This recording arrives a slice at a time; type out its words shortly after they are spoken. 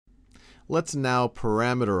let's now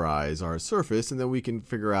parameterize our surface, and then we can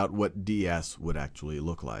figure out what ds would actually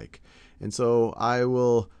look like. And so I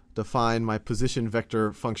will define my position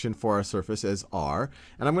vector function for our surface as r.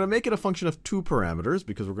 And I'm going to make it a function of two parameters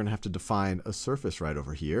because we're going to have to define a surface right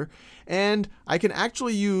over here. And I can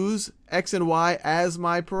actually use x and y as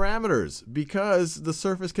my parameters because the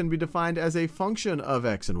surface can be defined as a function of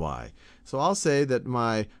x and y. So I'll say that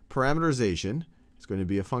my parameterization is going to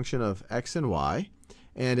be a function of x and y.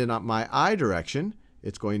 And in my I direction,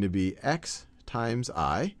 it's going to be x times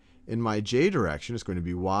I. In my j direction, it's going to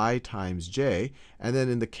be y times j. And then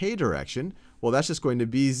in the k direction, well, that's just going to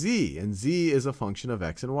be z. And z is a function of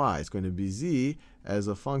x and y. It's going to be z as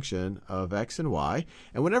a function of x and y.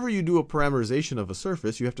 And whenever you do a parameterization of a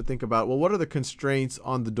surface, you have to think about, well, what are the constraints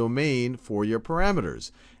on the domain for your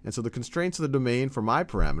parameters? And so the constraints of the domain for my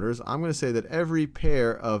parameters, I'm going to say that every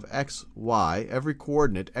pair of x, y, every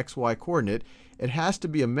coordinate, x, y coordinate, it has to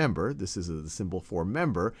be a member. This is the symbol for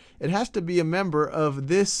member. It has to be a member of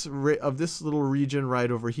this little region right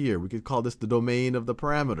over here. We could call this the domain of the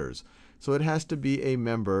parameters. So it has to be a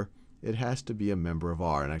member. It has to be a member of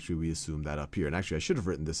R. And actually, we assume that up here. And actually, I should have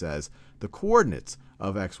written this as the coordinates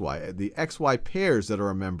of x, y. The x, y pairs that are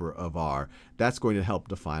a member of R, that's going to help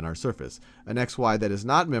define our surface. An x, y that is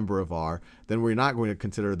not member of R, then we're not going to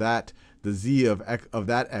consider that the z of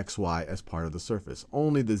that x, y as part of the surface.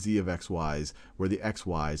 Only the z of x, y's, where the x,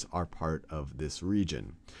 y's are part of this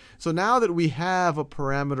region. So now that we have a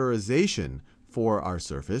parameterization for our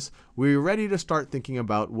surface, we're ready to start thinking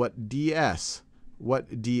about what ds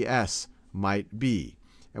might be.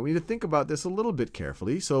 And we need to think about this a little bit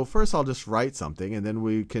carefully. So first I'll just write something, and then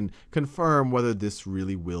we can confirm whether this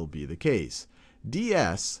really will be the case.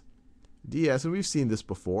 ds, and we've seen this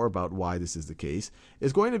before about why this is the case,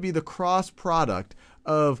 is going to be the cross product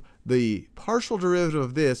of the partial derivative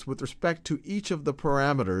of this with respect to each of the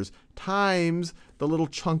parameters times the little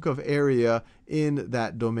chunk of area in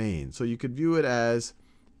that domain. So you could view it as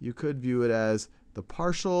the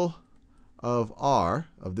partial of r,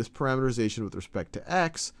 of this parameterization with respect to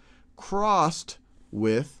x, crossed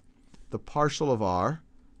with the partial of r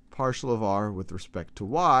with respect to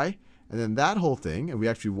y. And then that whole thing, and we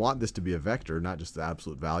actually want this to be a vector, not just the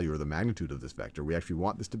absolute value or the magnitude of this vector. We actually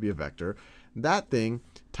want this to be a vector. That thing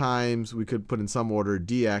times, we could put in some order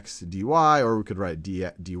dx, dy, or we could write dy,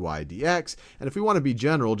 dx. And if we want to be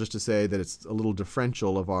general, just to say that it's a little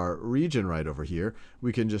differential of our region right over here,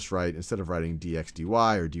 we can just write, instead of writing dx, dy,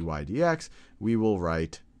 or dy, dx, we will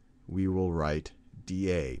write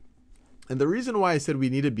dA. And the reason why I said we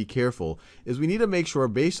need to be careful is we need to make sure,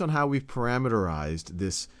 based on how we've parameterized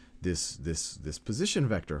this position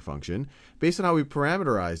vector function, based on how we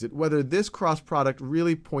parameterized it, whether this cross product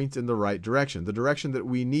really points in the right direction, the direction that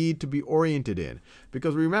we need to be oriented in.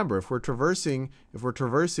 Because remember, if we're traversing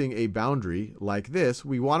a boundary like this,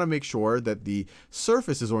 we want to make sure that the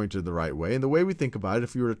surface is oriented the right way. And the way we think about it,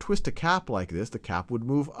 if you were to twist a cap like this, the cap would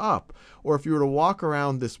move up. Or if you were to walk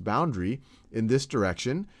around this boundary in this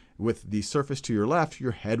direction with the surface to your left,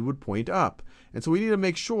 your head would point up. And so we need to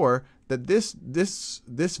make sure that this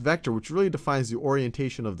vector, which really defines the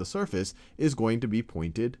orientation of the surface, is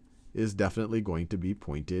definitely going to be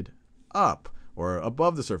pointed up, or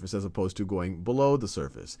above the surface, as opposed to going below the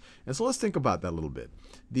surface. And so let's think about that a little bit.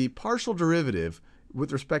 The partial derivative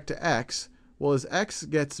with respect to x, well, as x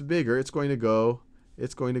gets bigger, it's going to go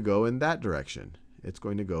in that direction. It's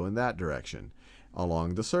going to go in that direction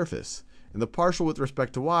along the surface. And the partial with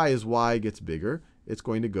respect to y, as y gets bigger, it's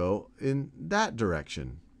going to go in that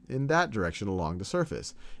direction along the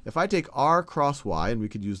surface. If I take r cross y, and we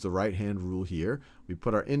could use the right-hand rule here, we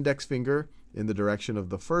put our index finger in the direction of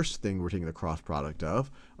the first thing we're taking the cross product of,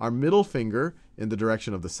 our middle finger in the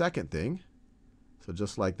direction of the second thing. So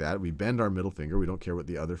just like that, we bend our middle finger. We don't care what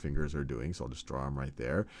the other fingers are doing, so I'll just draw them right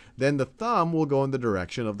there. Then the thumb will go in the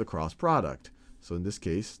direction of the cross product. So in this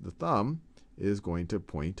case, the thumb is going to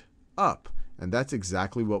point up. And that's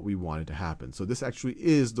exactly what we wanted to happen. So this actually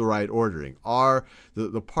is the right ordering.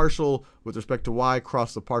 The partial with respect to y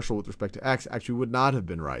cross the partial with respect to x actually would not have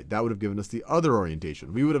been right. That would have given us the other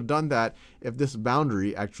orientation. We would have done that if this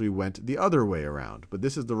boundary actually went the other way around. But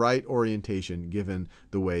this is the right orientation given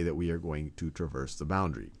the way that we are going to traverse the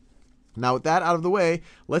boundary. Now with that out of the way,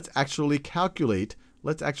 let's actually calculate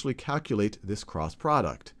this cross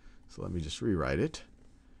product. So let me just rewrite it.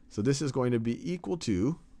 So this is going to be equal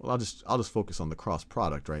to, well, I'll just focus on the cross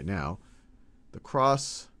product right now. The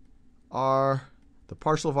cross r, the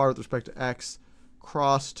partial of r with respect to x,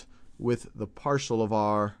 crossed with the partial of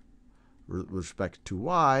r with respect to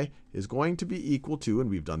y is going to be equal to, and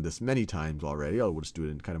we've done this many times already, we'll just do it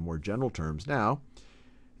in kind of more general terms now,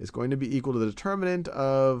 is going to be equal to the determinant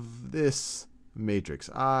of this matrix,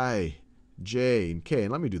 I, j, and k.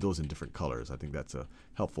 And let me do those in different colors. I think that's a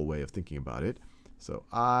helpful way of thinking about it. So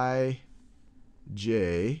I,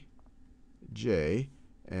 j,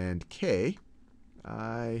 and k.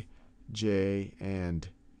 I, j, and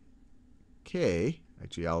k.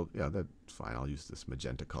 Actually, that's fine. I'll use this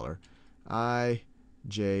magenta color. I,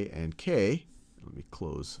 j, and k. Let me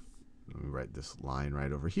write this line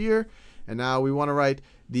right over here. And now we want to write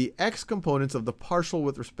the x components of the partial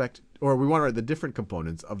with respect, or we want to write the different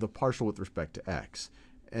components of the partial with respect to x.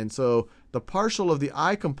 And so the partial of the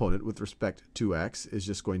I component with respect to x is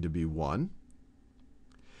just going to be 1.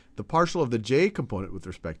 The partial of the j component with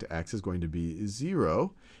respect to x is going to be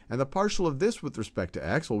 0. And the partial of this with respect to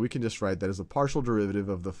x, well, we can just write that as a partial derivative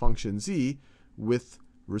of the function z with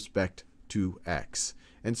respect to x.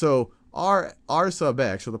 And so r sub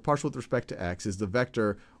x, or the partial with respect to x, is the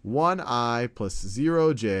vector 1i plus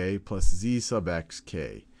 0j plus z sub x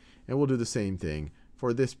k. And we'll do the same thing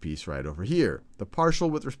for this piece right over here. The partial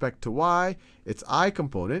with respect to y, its I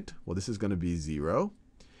component, well, this is going to be 0.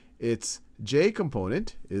 Its j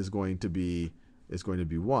component is going to be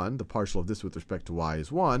 1. The partial of this with respect to y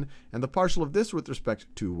is 1. And the partial of this with respect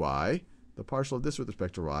to y, is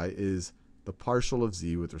the partial of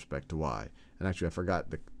z with respect to y. And actually, I forgot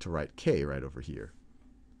to write k right over here.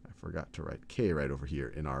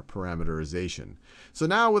 In our parameterization. So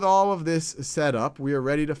now with all of this set up, we are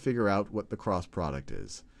ready to figure out what the cross product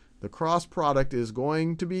is. The cross product is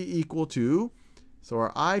going to be equal to, so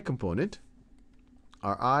our I component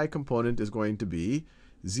is going to be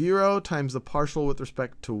 0 times the partial with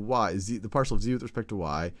respect to y, the partial of z with respect to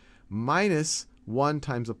y, minus 1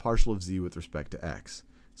 times the partial of z with respect to x.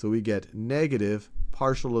 So we get negative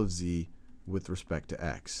partial of z with respect to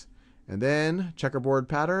x. And then, checkerboard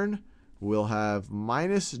pattern, we'll have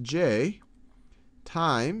minus j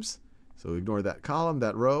times, so ignore that column,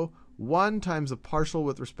 that row, 1 times the partial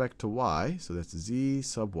with respect to y, so that's z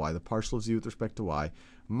sub y, the partial of z with respect to y,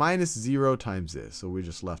 minus 0 times this. So we're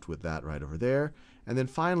just left with that right over there. And then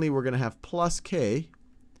finally, we're going to have plus k.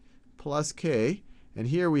 And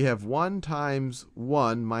here we have 1 times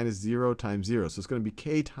 1 minus 0 times 0. So it's going to be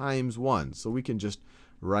k times 1. So we can just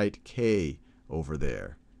write k over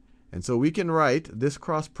there. And so we can write this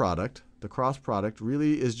cross product. The cross product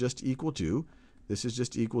really is just equal to, this is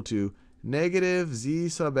just equal to negative z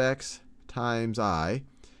sub x times I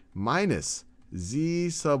minus z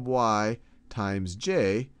sub y times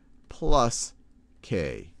j plus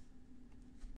k.